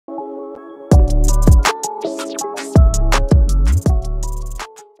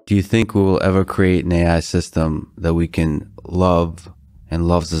Do you think we will ever create an AI system that we can love and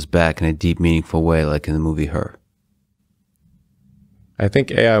loves us back in a deep, meaningful way, like in the movie Her? I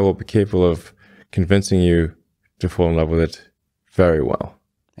think AI will be capable of convincing you to fall in love with it very well.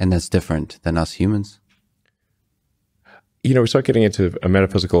 And that's different than us humans? You know, we start getting into a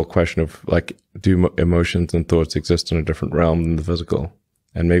metaphysical question of like, do emotions and thoughts exist in a different realm than the physical?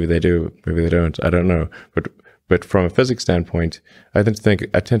 And maybe they do, maybe they don't. I don't know. But from a physics standpoint, I tend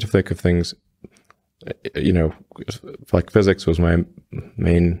to think of things, you know, like physics was my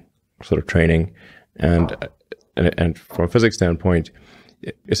main sort of training, and from a physics standpoint,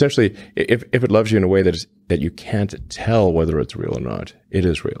 essentially, if it loves you in a way that you can't tell whether it's real or not, it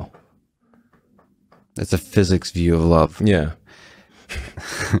is real. That's a physics view of love. Yeah.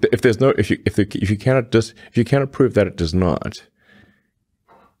 If you cannot prove that it does not,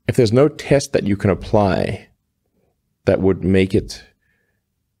 if there's no test that you can apply that would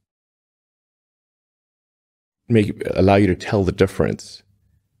allow you to tell the difference,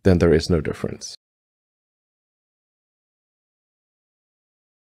 then there is no difference.